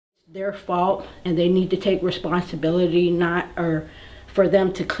Their fault, and they need to take responsibility, not or for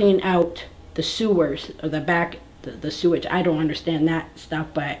them to clean out the sewers or the sewage. I don't understand that stuff,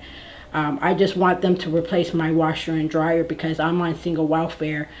 but I just want them to replace my washer and dryer because I'm on single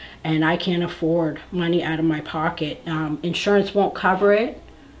welfare and I can't afford money out of my pocket. Insurance won't cover it.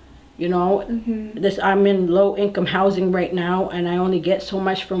 You know, I'm in low income housing right now and I only get so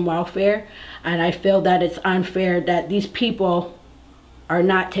much from welfare, and I feel that it's unfair that these people are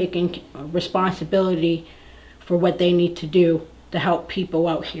not taking responsibility for what they need to do to help people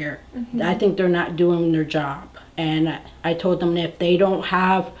out here. I think they're not doing their job. And I told them that if they don't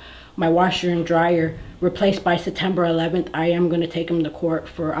have my washer and dryer replaced by September 11th, I am going to take them to court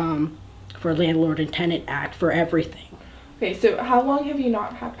for Landlord and Tenant Act for everything. Okay, so how long have you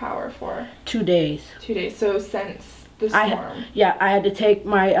not had power for? 2 days. 2 days, so since the storm? I had to take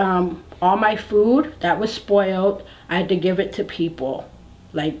my all my food that was spoiled, I had to give it to people,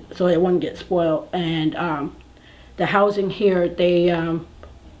 like, so it wouldn't get spoiled. And the housing here, they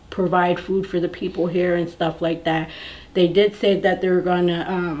provide food for the people here and stuff like that. They did say that they were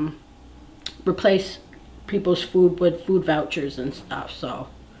gonna replace people's food with food vouchers and stuff, so.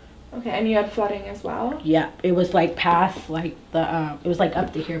 Okay, and you had flooding as well? Yeah, it was like past, like the, it was like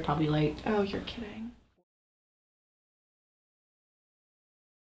up to here, probably like. Oh, you're kidding.